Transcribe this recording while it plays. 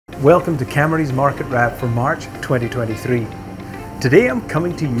Welcome to Cammeray's Market Wrap for March 2023. Today I'm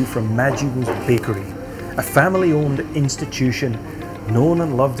coming to you from Maggio's Bakery, a family-owned institution known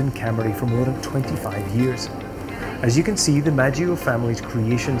and loved in Cammeray for more than 25 years. As you can see, the Maggio family's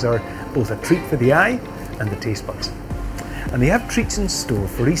creations are both a treat for the eye and the taste buds. And they have treats in store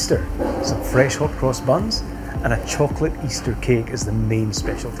for Easter, some fresh hot cross buns and a chocolate Easter cake as the main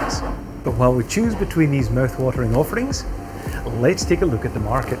specialties. But while we choose between these mouth-watering offerings, let's take a look at the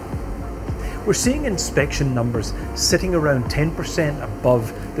market. We're seeing inspection numbers sitting around 10%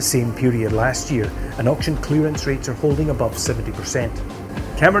 above the same period last year, and auction clearance rates are holding above 70%.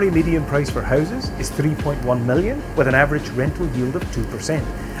 Cammeray median price for houses is 3.1 million with an average rental yield of 2%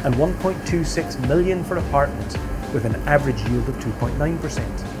 and 1.26 million for apartments with an average yield of 2.9%.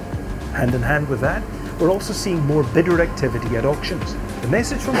 Hand in hand with that, we're also seeing more bidder activity at auctions. The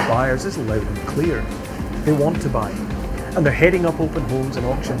message from buyers is loud and clear. They want to buy, and they're heading up open homes and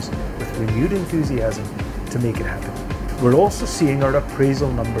auctions with renewed enthusiasm to make it happen. We're also seeing our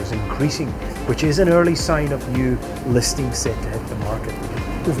appraisal numbers increasing, which is an early sign of new listings set to hit the market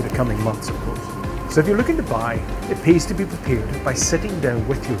over the coming months, of course. So if you're looking to buy, it pays to be prepared by sitting down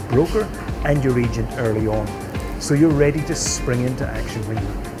with your broker and your agent early on, so you're ready to spring into action when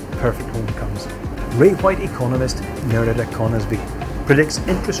your perfect home comes. Ray White economist Meredith Conisbee predicts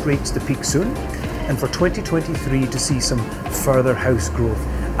interest rates to peak soon, and for 2023 to see some further house growth,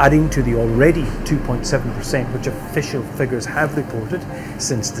 adding to the already 2.7% which official figures have reported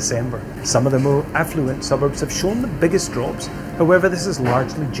since December. Some of the more affluent suburbs have shown the biggest drops, however this is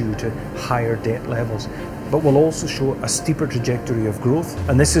largely due to higher debt levels, but will also show a steeper trajectory of growth,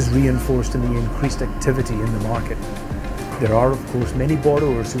 and this is reinforced in the increased activity in the market. There are of course many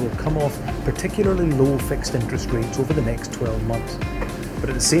borrowers who will come off particularly low fixed interest rates over the next 12 months. But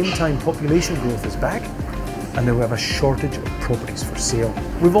at the same time, population growth is back and they will have a shortage of properties for sale.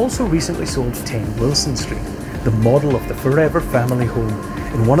 We've also recently sold 10 Wilson Street, the model of the forever family home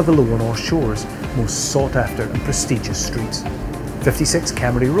in one of the Lower North Shore's most sought after and prestigious streets. 56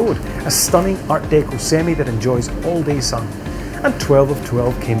 Cammeray Road, a stunning Art Deco semi that enjoys all day sun, and 12 of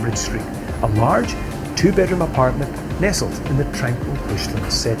 12 Cambridge Street, a large two-bedroom apartment nestled in the tranquil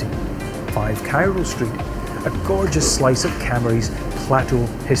bushland setting. 5 Cairo Street, a gorgeous slice of Cammeray's plateau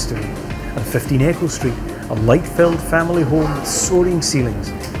history, and 15 Echo Street, a light-filled family home with soaring ceilings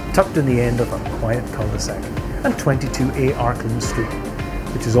tucked in the end of a quiet cul-de-sac, and 22A Arkland Street,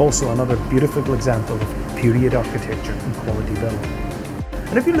 which is also another beautiful example of period architecture and quality building.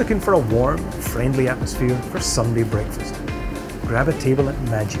 And if you're looking for a warm, friendly atmosphere for Sunday breakfast, grab a table at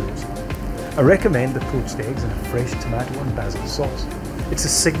Maggio's. I recommend the poached eggs and a fresh tomato and basil sauce. It's a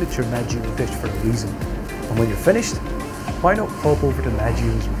signature Maggio dish for a reason. And when you're finished, why not pop over to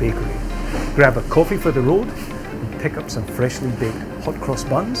Maggio's Bakery, grab a coffee for the road and pick up some freshly baked hot cross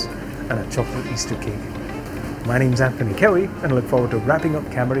buns and a chocolate Easter cake. My name's Anthony Cowie and I look forward to wrapping up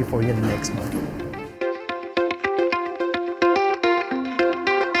Cammeray for you next month.